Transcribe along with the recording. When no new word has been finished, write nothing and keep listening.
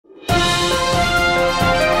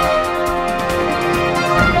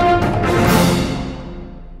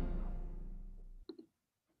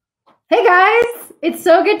Hey guys, it's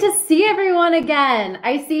so good to see everyone again.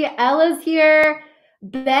 I see Ella's here,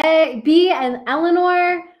 B and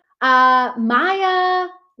Eleanor, Maya,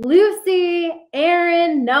 Lucy,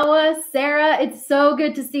 Aaron, Noah, Sarah. It's so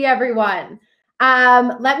good to see everyone.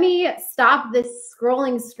 Let me stop this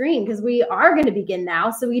scrolling screen because we are going to begin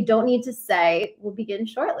now, so we don't need to say we'll begin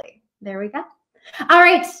shortly. There we go. All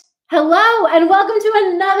right. Hello and welcome to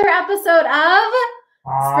another episode of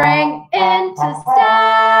Spring into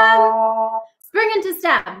STEM. Spring into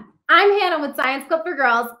STEM. I'm Hannah with Science Club for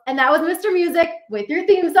Girls, and that was Mr. Music with your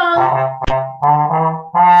theme song.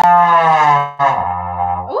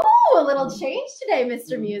 Ooh, a little change today,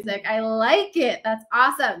 Mr. Music. I like it. That's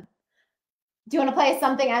awesome. Do you want to play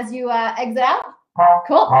something as you exit out?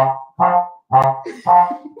 Cool.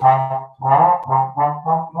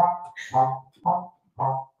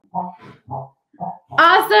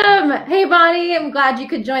 Awesome. Hey, Bonnie, I'm glad you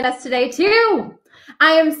could join us today, too.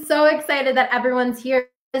 I am so excited that everyone's here.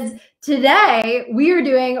 Today, we are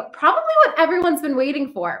doing probably what everyone's been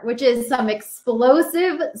waiting for, which is some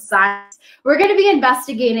explosive science. We're going to be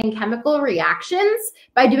investigating chemical reactions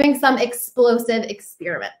by doing some explosive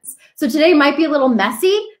experiments. So today might be a little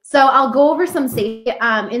messy, so I'll go over some safety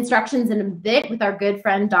instructions in a bit with our good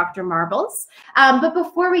friend, Dr. Marbles. But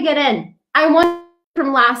before we get in, I want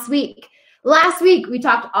from last week. Last week, we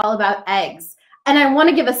talked all about eggs. And I want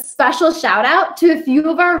to give a special shout out to a few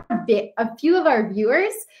of our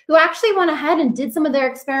viewers who actually went ahead and did some of their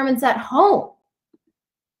experiments at home.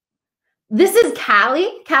 This is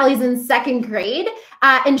Callie. Callie's in second grade,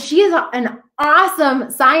 and she is an awesome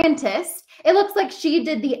scientist. It looks like she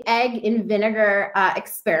did the egg in vinegar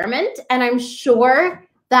experiment, and I'm sure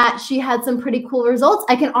that she had some pretty cool results.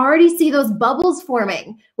 I can already see those bubbles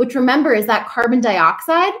forming, which remember is that carbon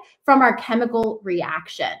dioxide from our chemical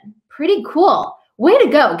reaction. Pretty cool. Way to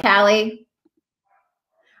go, Callie.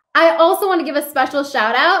 I also want to give a special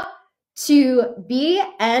shout out to B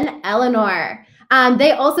and Eleanor.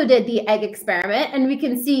 They also did the egg experiment, and we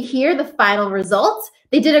can see here the final results.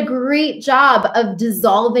 They did a great job of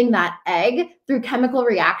dissolving that egg through chemical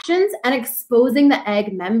reactions and exposing the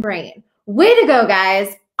egg membrane. Way to go,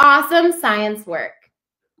 guys. Awesome science work.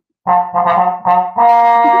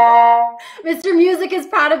 Mr. Music is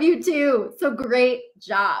proud of you too, so great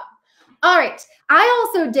job. All right, I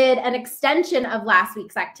also did an extension of last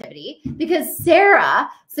week's activity because Sarah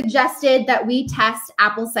suggested that we test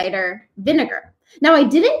apple cider vinegar. Now, I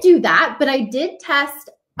didn't do that, but I did test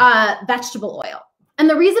vegetable oil. And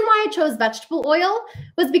the reason why I chose vegetable oil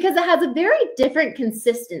was because it has a very different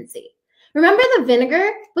consistency. Remember, the vinegar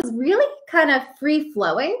was really kind of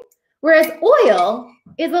free-flowing, whereas oil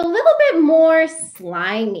is a little bit more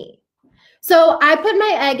slimy. So I put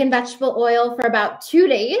my egg in vegetable oil for about 2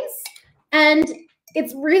 days, and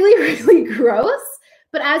it's really, really gross.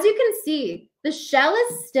 But as you can see, the shell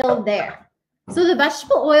is still there. So the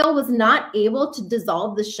vegetable oil was not able to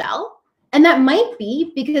dissolve the shell. And that might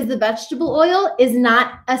be because the vegetable oil is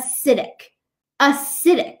not acidic.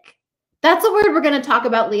 Acidic. That's a word we're going to talk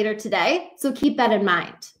about later today. So keep that in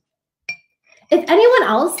mind. If anyone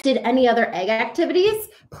else did any other egg activities,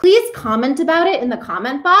 please comment about it in the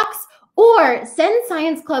comment box. Or send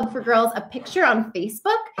Science Club for Girls a picture on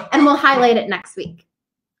Facebook, and we'll highlight it next week.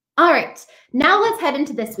 All right, now let's head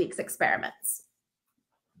into this week's experiments.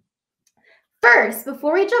 First,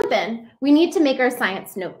 before we jump in, we need to make our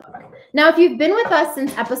science notebook. Now, if you've been with us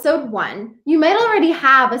since episode 1, you might already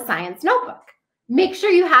have a science notebook. Make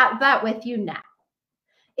sure you have that with you now.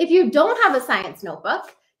 If you don't have a science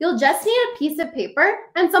notebook, you'll just need a piece of paper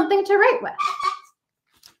and something to write with.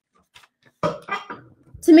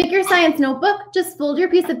 To make your science notebook, just fold your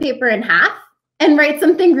piece of paper in half and write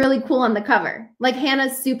something really cool on the cover, like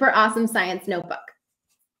Hannah's super awesome science notebook.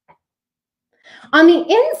 On the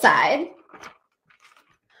inside,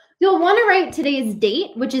 you'll want to write today's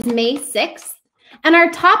date, which is May 6th, and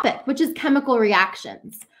our topic, which is chemical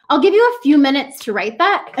reactions. I'll give you a few minutes to write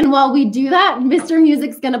that, and while we do that, Mr.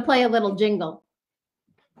 Music's going to play a little jingle.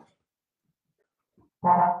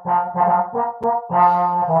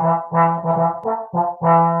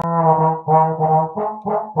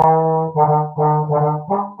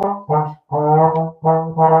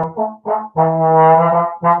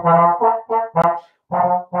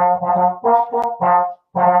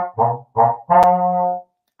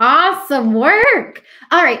 Awesome work.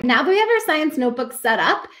 All right, now that we have our science notebook set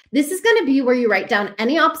up, this is going to be where you write down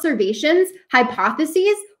any observations,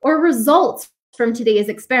 hypotheses, or results from today's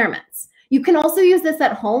experiments. You can also use this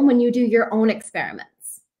at home when you do your own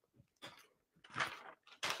experiments.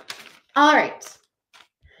 All right,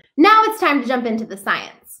 now it's time to jump into the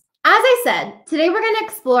science. As I said, today we're going to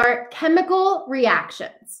explore chemical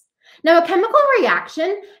reactions. Now, a chemical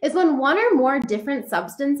reaction is when one or more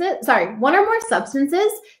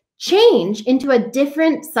substances change into a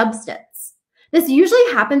different substance. This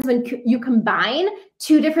usually happens when you combine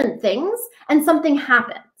two different things and something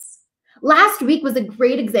happens. Last week was a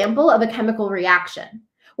great example of a chemical reaction.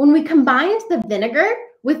 When we combined the vinegar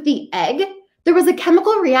with the egg, there was a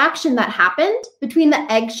chemical reaction that happened between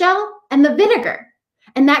the eggshell and the vinegar,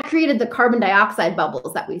 and that created the carbon dioxide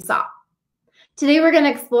bubbles that we saw. Today, we're going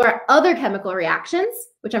to explore other chemical reactions,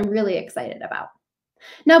 which I'm really excited about.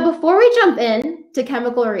 Now, before we jump into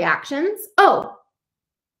chemical reactions,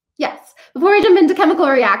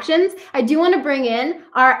 I do want to bring in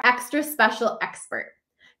our extra special expert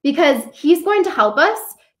because he's going to help us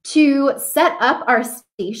to set up our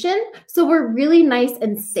station so we're really nice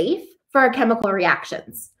and safe for our chemical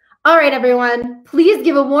reactions. All right, everyone, please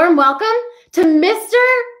give a warm welcome to Mr.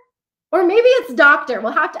 or maybe it's Doctor.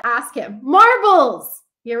 We'll have to ask him. Marbles.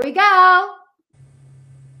 Here we go.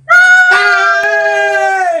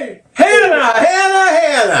 Hey!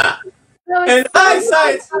 Hannah! So and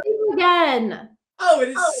eyesight again. Oh, it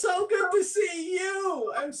is so good to see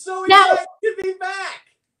you. I'm so excited to be back.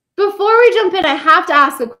 Before we jump in, I have to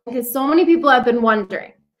ask, because so many people have been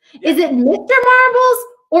wondering, is it Mr. Marbles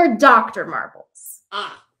or Dr. Marbles?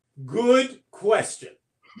 Good question.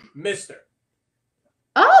 Mr.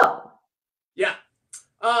 Oh. Yeah.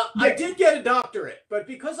 I did get a doctorate, but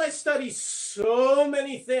because I study so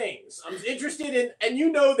many things, I'm interested in, and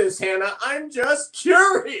you know this, Hannah, I'm just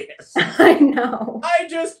curious. I know. I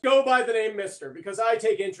just go by the name Mr. because I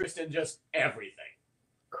take interest in just everything.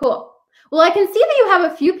 Cool. Well, I can see that you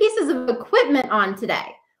have a few pieces of equipment on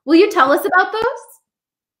today. Will you tell us about those?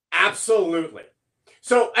 Absolutely.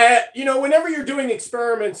 So, whenever you're doing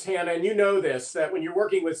experiments, Hannah, and you know this, that when you're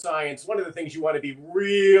working with science, one of the things you want to be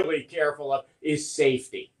really careful of is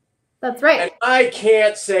safety. That's right. And I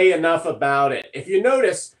can't say enough about it. If you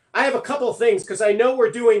notice, I have a couple of things because I know we're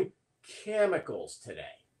doing chemicals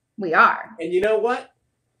today. We are. And you know what?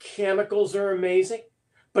 Chemicals are amazing,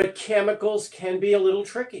 but chemicals can be a little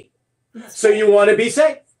tricky. So you want to be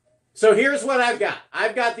safe. So here's what I've got.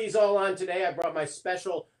 I've got these all on today. I brought my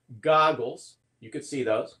special goggles. You could see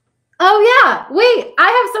those. Oh, yeah. Wait, I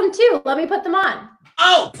have some too. Let me put them on.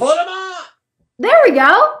 Oh, put them on. There we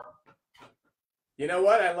go. You know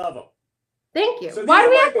what? I love them. Thank you. So why do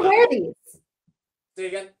we have to wear these? Say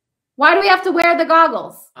again? Why do we have to wear the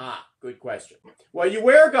goggles? Good question. Well, you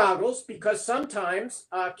wear goggles because sometimes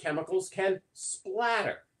chemicals can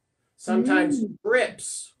splatter. Sometimes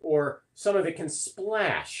drips or some of it can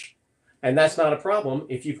splash. And that's not a problem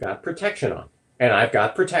if you've got protection on. And I've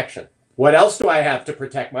got protection. What else do I have to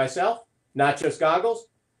protect myself? Not just goggles.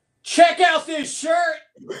 Check out this shirt.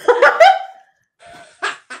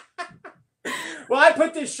 Well, I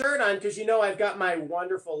put this shirt on because I've got my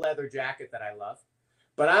wonderful leather jacket that I love.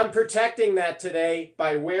 But I'm protecting that today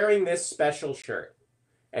by wearing this special shirt.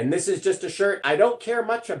 And this is just a shirt I don't care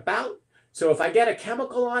much about. So if I get a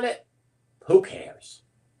chemical on it, who cares?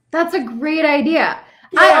 That's a great idea.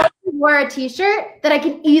 Yeah. I also wore a t-shirt that I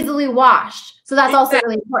can easily wash. So that's also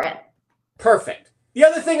really important. Perfect. The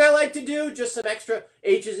other thing I like to do, just some extra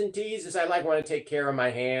H's and T's, is I want to take care of my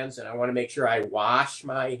hands and I want to make sure I wash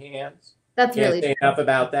my hands. That's Can't really say enough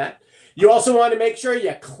about that. You also want to make sure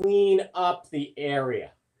you clean up the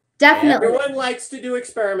area. Definitely. Everyone likes to do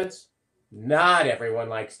experiments. Not everyone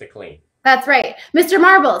likes to clean. That's right. Mr.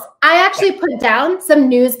 Marbles, I actually put down some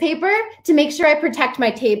newspaper to make sure I protect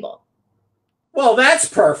my table. Well, that's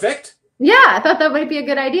perfect. Yeah, I thought that might be a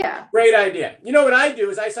good idea. Great idea. You know what I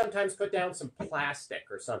do is I sometimes put down some plastic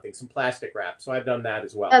or something, some plastic wrap. So I've done that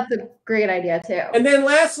as well. That's a great idea too. And then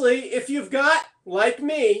lastly, if you've got, like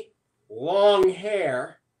me, long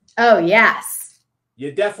hair. Oh, yes.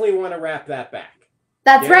 You definitely want to wrap that back.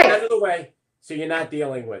 That's right. Get it out of the way so you're not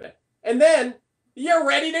dealing with it. And then you're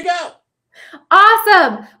ready to go.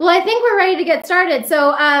 Awesome. Well, I think we're ready to get started.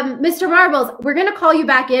 So, Mr. Marbles, we're going to call you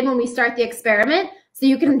back in when we start the experiment so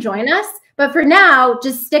you can join us. But for now,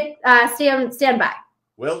 just stay on standby.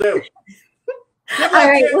 Will do. All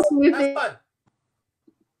right. Have fun.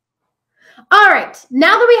 All right.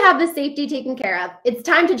 Now that we have the safety taken care of, it's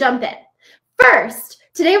time to jump in. First,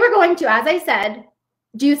 today we're going to, as I said,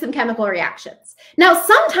 do some chemical reactions. Now,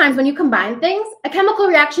 sometimes when you combine things, a chemical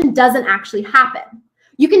reaction doesn't actually happen.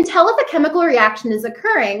 You can tell if a chemical reaction is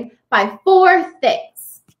occurring by 4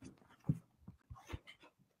 things.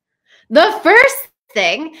 The first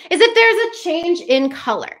thing is that there's a change in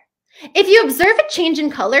color. If you observe a change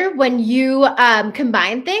in color when you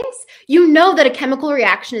combine things, you know that a chemical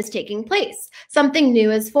reaction is taking place. Something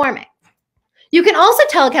new is forming. You can also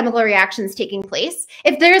tell a chemical reaction is taking place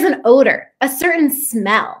if there's an odor, a certain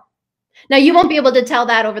smell. Now, you won't be able to tell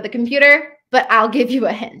that over the computer, but I'll give you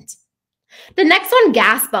a hint. The next one,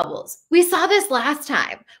 gas bubbles. We saw this last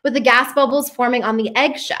time with the gas bubbles forming on the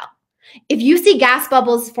eggshell. If you see gas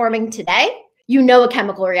bubbles forming today, you know a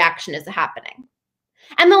chemical reaction is happening.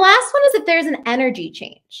 And the last one is if there's an energy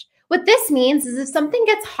change. What this means is if something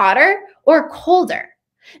gets hotter or colder.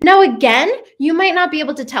 Now, again, you might not be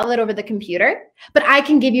able to tell it over the computer, but I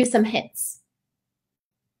can give you some hints.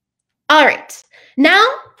 All right, now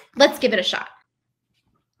let's give it a shot.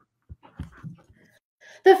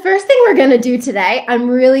 The first thing we're gonna do today, I'm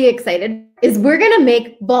really excited, is we're gonna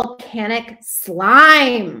make volcanic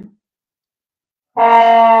slime.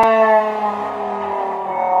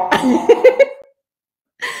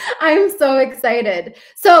 I'm so excited.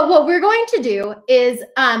 So what we're going to do is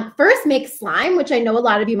first make slime, which I know a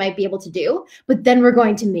lot of you might be able to do, but then we're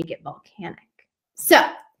going to make it volcanic. So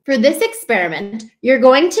for this experiment, you're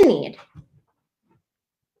going to need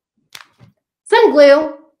some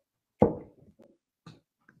glue,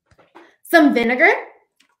 some vinegar,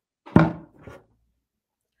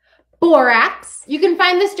 borax. You can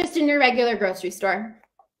find this just in your regular grocery store.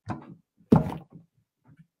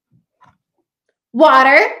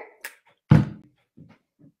 Water,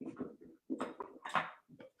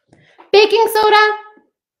 baking soda,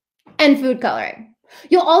 and food coloring.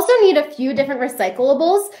 You'll also need a few different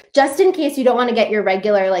recyclables just in case you don't want to get your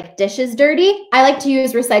regular like dishes dirty. I like to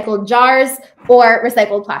use recycled jars or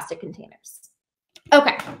recycled plastic containers.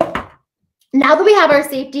 Okay, now that we have our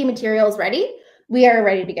safety materials ready, we are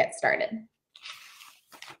ready to get started.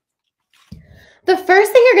 The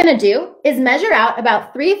first thing you're going to do is measure out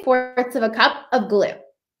about 3/4 of a cup of glue.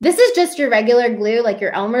 This is just your regular glue, like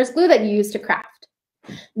your Elmer's glue that you use to craft.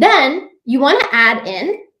 Then you want to add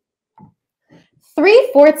in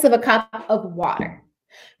 3/4 of a cup of water.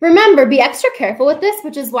 Remember, be extra careful with this,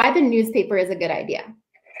 which is why the newspaper is a good idea.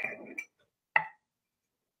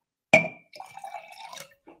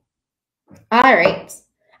 All right,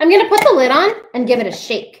 I'm going to put the lid on and give it a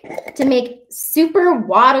shake to make super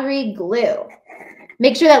watery glue.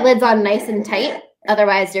 Make sure that lid's on nice and tight,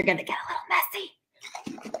 otherwise you're going to get a little messy.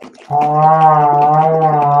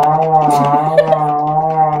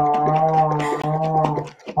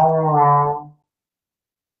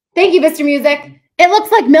 Thank you, Mr. Music. It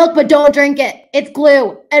looks like milk, but don't drink it. It's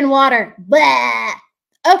glue and water. Blah.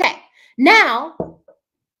 Okay, now,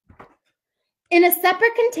 in a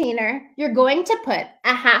separate container, you're going to put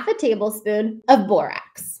 1/2 tablespoon of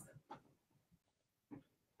borax.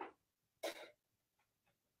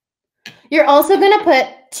 You're also going to put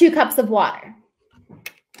 2 cups of water.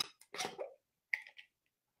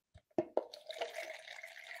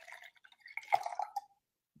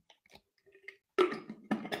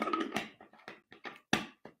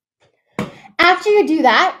 After you do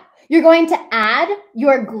that, you're going to add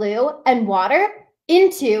your glue and water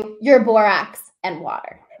into your borax and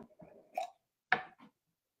water.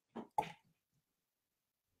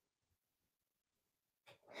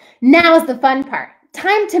 Now is the fun part.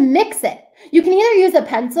 Time to mix it. You can either use a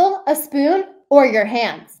pencil, a spoon, or your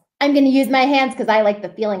hands. I'm going to use my hands because I like the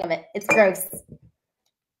feeling of it. It's gross.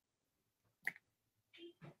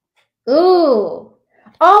 Ooh,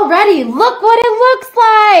 already look what it looks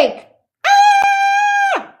like.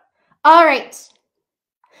 Ah! All right.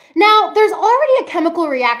 Now, there's already a chemical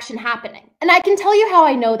reaction happening, and I can tell you how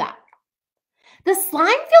I know that. The slime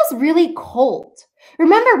feels really cold.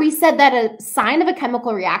 Remember, we said that a sign of a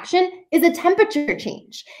chemical reaction is a temperature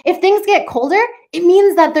change. If things get colder, it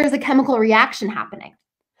means that there's a chemical reaction happening.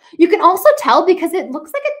 You can also tell because it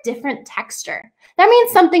looks like a different texture. That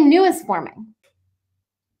means something new is forming.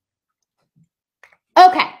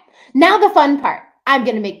 Okay, now the fun part. I'm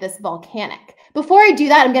going to make this volcanic. Before I do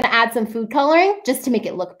that, I'm going to add some food coloring just to make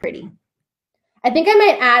it look pretty. I think I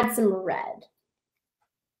might add some red.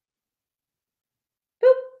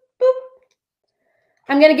 Boop, boop.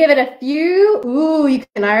 I'm going to give it a few. Ooh, you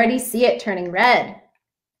can already see it turning red.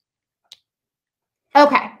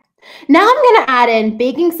 Okay, now I'm going to add in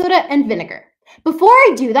baking soda and vinegar. Before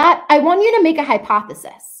I do that, I want you to make a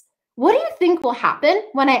hypothesis. What do you think will happen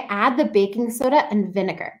when I add the baking soda and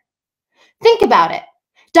vinegar? Think about it.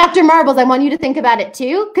 Dr. Marbles, I want you to think about it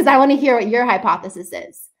too, because I want to hear what your hypothesis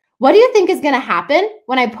is. What do you think is going to happen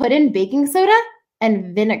when I put in baking soda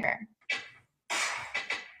and vinegar?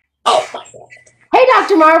 Oh, my God. Hey,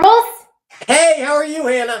 Dr. Marbles. Hey, how are you,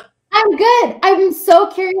 Hannah? I'm good. I'm so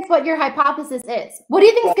curious what your hypothesis is. What do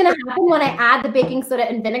you think is going to happen when I add the baking soda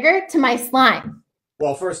and vinegar to my slime?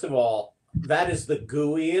 Well, first of all, that is the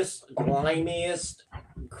gooeyest, grimiest,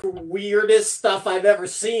 weirdest stuff I've ever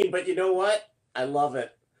seen. But you know what? I love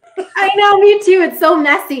it. I know, me too. It's so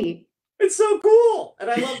messy. It's so cool. And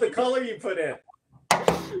I love the color you put in.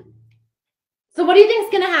 So what do you think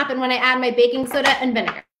is going to happen when I add my baking soda and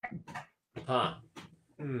vinegar? Huh.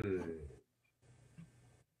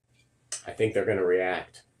 I think they're going to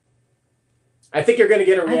react. I think you're going to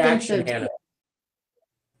get a reaction, Hannah.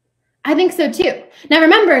 I think so too. Now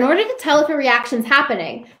remember, in order to tell if a reaction's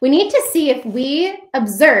happening, we need to see if we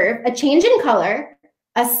observe a change in color,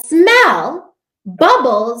 a smell,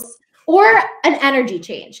 bubbles, or an energy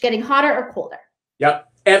change, getting hotter or colder. Yep.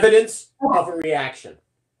 Evidence of a reaction.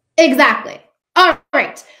 Exactly. All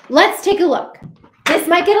right, let's take a look. This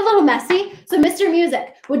might get a little messy. So Mr.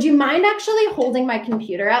 Music, would you mind actually holding my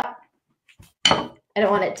computer up? I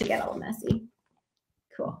don't want it to get all messy.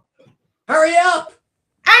 Cool. Hurry up.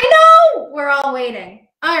 I know! We're all waiting.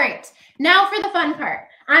 All right, now for the fun part.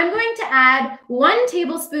 I'm going to add 1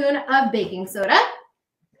 tablespoon of baking soda.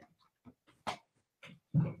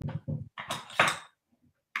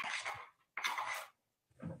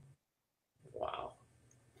 Wow.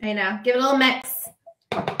 I know, give it a little mix.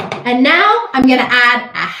 And now I'm gonna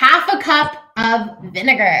add a 1/2 cup of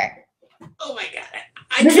vinegar. Oh my God,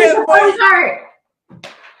 I can't wait.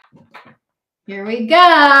 Here we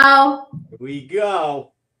go. Here we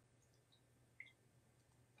go.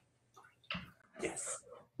 Yes.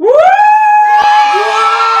 Woo!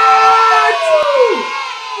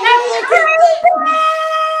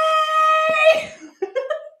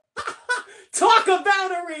 Talk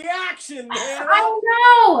about a reaction, man. I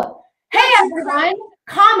know. Hey, everyone,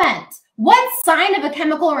 comment. What sign of a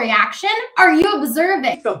chemical reaction are you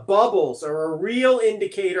observing? The bubbles are a real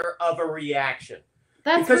indicator of a reaction.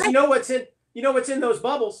 That's because right. you know what's in those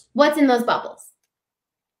bubbles? What's in those bubbles?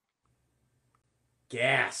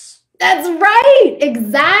 Gas. That's right.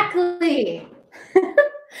 Exactly.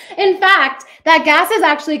 In fact, that gas is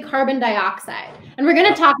actually carbon dioxide. And we're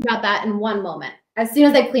going to talk about that in one moment, as soon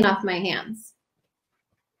as I clean off my hands.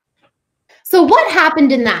 So what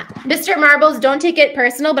happened in that? Mr. Marbles, don't take it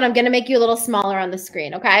personal, but I'm going to make you a little smaller on the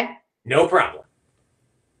screen, okay? No problem.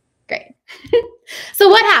 Great. So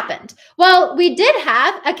what happened? Well, we did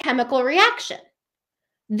have a chemical reaction.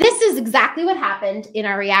 This is exactly what happened in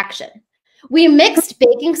our reaction. We mixed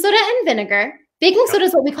baking soda and vinegar. Baking soda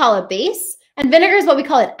is what we call a base, and vinegar is what we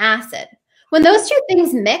call an acid. When those two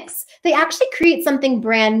things mix, they actually create something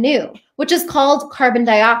brand new, which is called carbon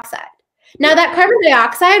dioxide. Now, that carbon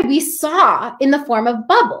dioxide we saw in the form of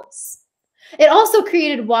bubbles. It also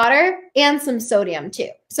created water and some sodium too.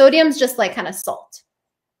 Sodium's just like kind of salt.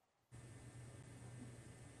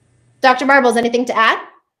 Dr. Marbles, anything to add?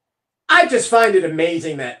 I just find it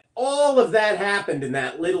amazing that all of that happened in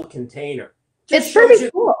that little container. It's pretty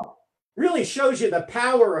cool. Really shows you the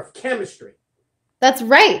power of chemistry. That's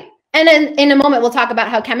right. And in a moment, we'll talk about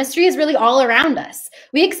how chemistry is really all around us.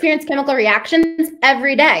 We experience chemical reactions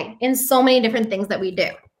every day in so many different things that we do.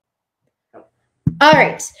 All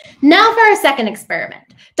right, now for our second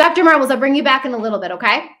experiment. Dr. Marbles, I'll bring you back in a little bit,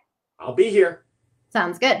 okay? I'll be here.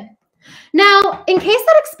 Sounds good. Now, in case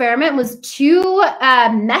that experiment was too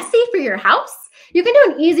messy for your house, you can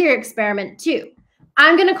do an easier experiment too.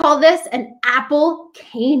 I'm going to call this an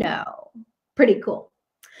apple-cano. Pretty cool.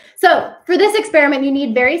 So for this experiment, you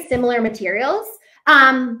need very similar materials,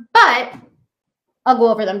 but I'll go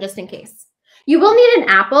over them just in case. You will need an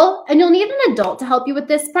apple, and you'll need an adult to help you with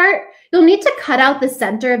this part. You'll need to cut out the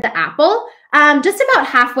center of the apple just about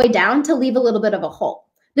halfway down to leave a little bit of a hole.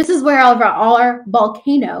 This is where our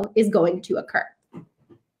volcano is going to occur.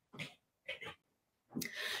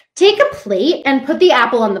 Take a plate and put the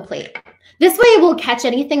apple on the plate. This way it will catch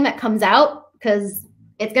anything that comes out because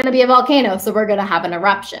it's going to be a volcano, so we're going to have an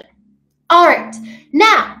eruption. All right,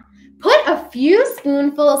 now put a few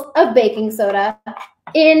spoonfuls of baking soda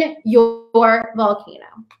in your volcano.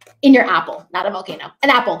 In your apple, not a volcano, an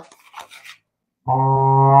apple.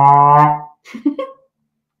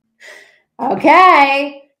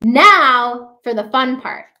 Okay, now for the fun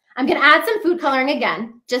part. I'm going to add some food coloring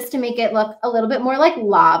again, just to make it look a little bit more like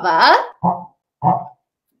lava.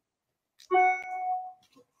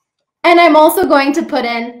 And I'm also going to put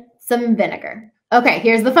in some vinegar. Okay,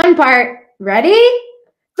 here's the fun part. Ready?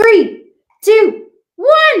 3, 2,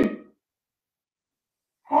 1.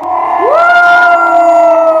 Woo!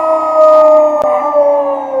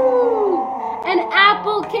 An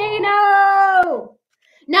apple-cano!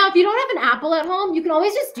 Now, if you don't have an apple at home, you can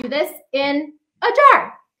always just do this in a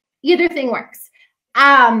jar. Either thing works.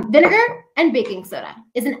 Vinegar and baking soda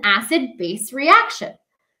is an acid-base reaction.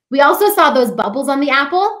 We also saw those bubbles on the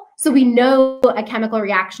apple, so we know a chemical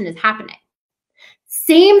reaction is happening.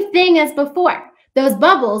 Same thing as before. Those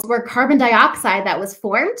bubbles were carbon dioxide that was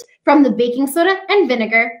formed from the baking soda and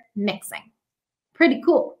vinegar mixing. Pretty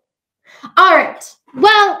cool. All right.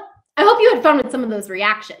 Well, I hope you had fun with some of those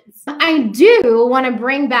reactions. I do want to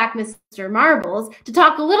bring back Mr. Marbles to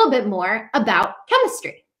talk a little bit more about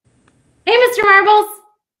chemistry. Hey, Mr. Marbles.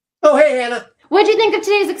 Oh, hey, Hannah. What'd you think of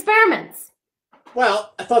today's experiments?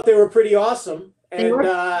 Well, I thought they were pretty awesome and, They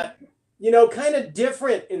were. kind of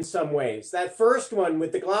different in some ways. That first one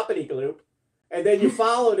with the gloppity gloop, and then you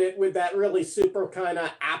followed it with that really super kind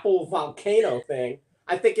of apple volcano thing.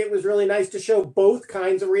 I think it was really nice to show both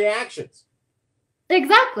kinds of reactions.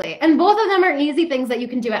 Exactly. And both of them are easy things that you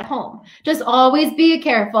can do at home. Just always be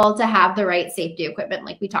careful to have the right safety equipment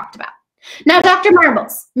like we talked about. Now, Dr.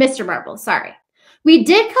 Marbles, Mr. Marbles, sorry. We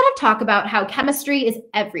did kind of talk about how chemistry is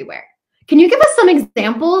everywhere. Can you give us some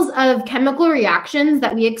examples of chemical reactions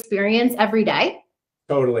that we experience every day?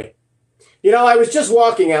 Totally. I was just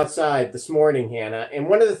walking outside this morning, Hannah, and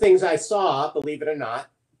one of the things I saw, believe it or not,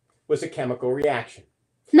 was a chemical reaction.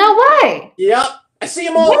 No way. Yep. I see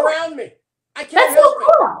them all around me. I can't That's so help it.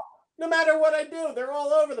 cool. No matter what I do, they're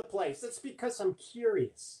all over the place. That's because I'm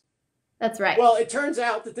curious. That's right. Well, it turns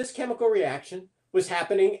out that this chemical reaction was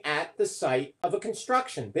happening at the site of a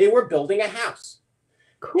construction. They were building a house.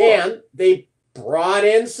 Cool. And they brought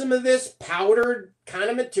in some of this powdered kind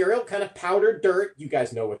of material, kind of powdered dirt. You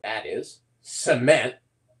guys know what that is. Cement.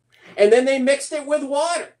 And then they mixed it with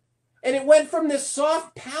water. And it went from this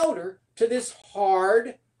soft powder to this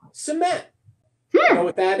hard cement. You know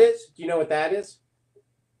what that is? Do you know what that is?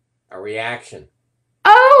 A reaction.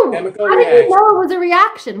 Oh, Chemical how reaction. did you know it was a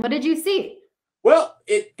reaction? What did you see? Well,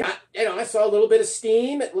 it got, I saw a little bit of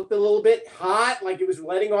steam. It looked a little bit hot, like it was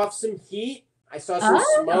letting off some heat. I saw some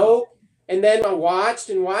smoke. And then I watched,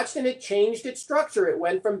 and it changed its structure. It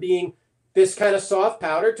went from being this kind of soft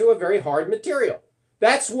powder to a very hard material.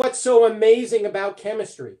 That's what's so amazing about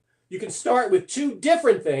chemistry. You can start with two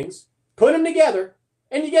different things, put them together,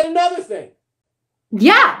 and you get another thing.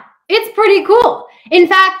 Yeah, it's pretty cool. In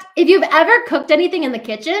fact, if you've ever cooked anything in the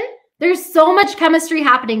kitchen, there's so much chemistry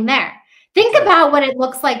happening there. Think about what it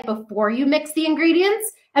looks like before you mix the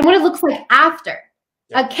ingredients and what it looks like after.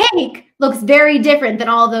 A cake looks very different than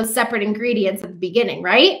all those separate ingredients at the beginning,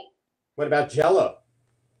 right? What about Jell-O?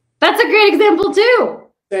 That's a great example too.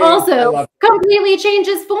 Same. Also, completely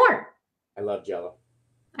changes form. I love Jell-O.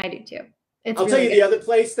 I do too. I'll tell you the other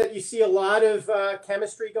place that you see a lot of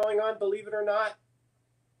chemistry going on, believe it or not,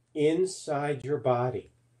 inside your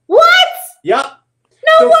body. What? Yep.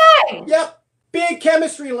 No way. Yep. Big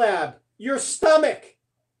chemistry lab. Your stomach.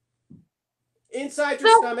 Inside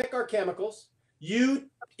your stomach are chemicals. You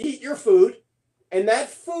eat your food, and that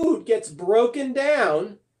food gets broken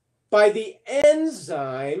down by the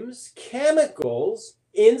enzymes, chemicals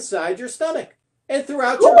inside your stomach and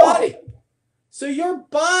throughout your body. So your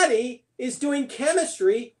body is doing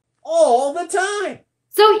chemistry all the time.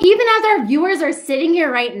 So even as our viewers are sitting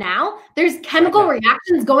here right now, there's chemical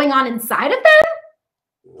reactions going on inside of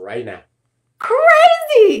them? Right now.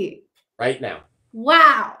 Crazy. Right now.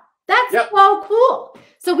 Wow. That's so cool.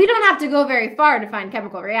 So we don't have to go very far to find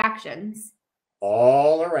chemical reactions.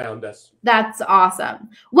 All around us. That's awesome.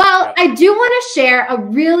 Well, I do want to share a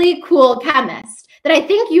really cool chemist that I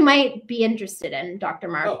think you might be interested in, Dr.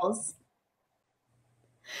 Marbles.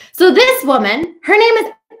 So this woman, her name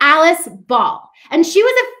is Alice Ball, and she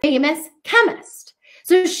was a famous chemist.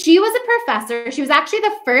 So she was a professor. She was actually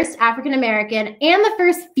the first African-American and the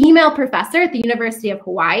first female professor at the University of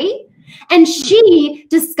Hawaii. And she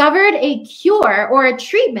discovered a cure or a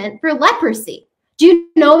treatment for leprosy. Do you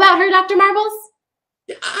know about her, Dr. Marbles?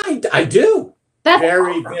 I do. That's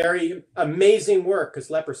very, awesome. Very amazing work, because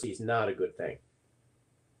leprosy is not a good thing.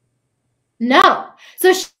 No.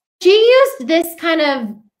 So she used this kind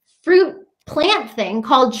of fruit plant thing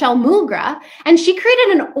called chalmugra, and she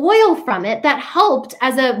created an oil from it that helped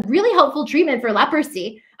as a really helpful treatment for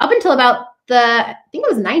leprosy up until about I think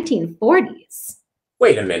it was 1940s.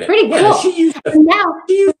 Wait a minute. Pretty cool. She used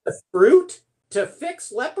the fruit to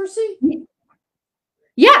fix leprosy?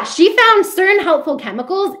 Yeah, she found certain helpful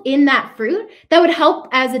chemicals in that fruit that would help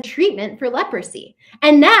as a treatment for leprosy.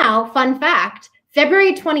 And now, fun fact,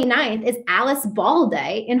 February 29th is Alice Ball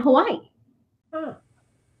Day in Hawaii. Huh.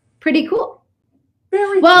 Pretty cool.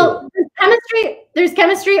 Very well, cool. There's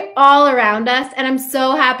chemistry all around us, and I'm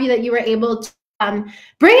so happy that you were able to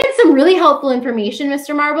bring in some really helpful information,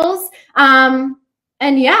 Mr. Marbles.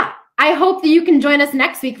 And yeah, I hope that you can join us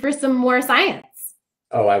next week for some more science.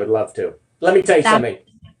 Oh, I would love to. Let me tell you something.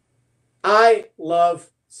 I love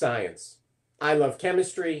science. I love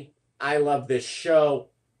chemistry. I love this show.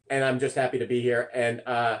 And I'm just happy to be here. And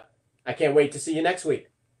I can't wait to see you next week.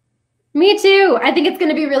 Me too. I think it's going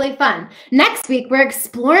to be really fun. Next week, we're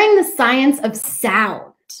exploring the science of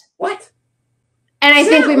sound. What? And I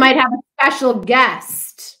think we might have a special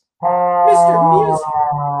guest. Mr. Music.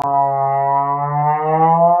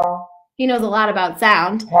 He knows a lot about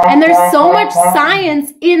sound. And there's so much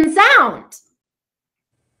science in sound.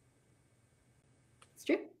 It's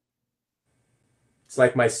true. It's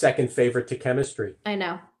like my second favorite to chemistry. I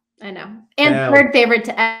know. And third favorite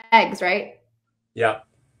to eggs, right? Yeah.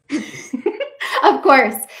 Of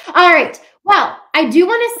course. All right. Well, I do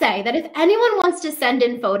want to say that if anyone wants to send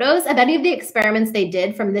in photos of any of the experiments they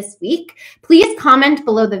did from this week, please comment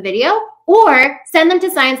below the video or send them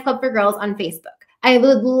to Science Club for Girls on Facebook. I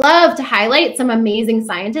would love to highlight some amazing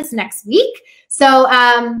scientists next week. So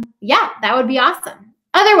yeah, that would be awesome.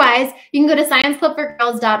 Otherwise, you can go to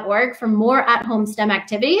scienceclubforgirls.org for more at-home STEM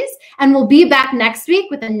activities, and we'll be back next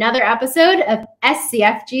week with another episode of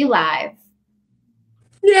SCFG Live.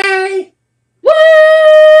 Yay! Woo!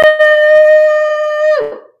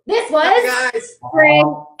 This was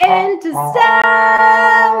Spring into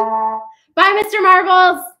STEM. Bye, Mr.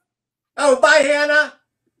 Marbles. Oh, bye, Hannah.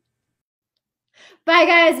 Bye,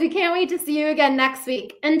 guys. We can't wait to see you again next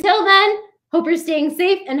week. Until then, hope you're staying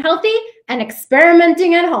safe and healthy and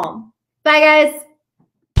experimenting at home. Bye, guys.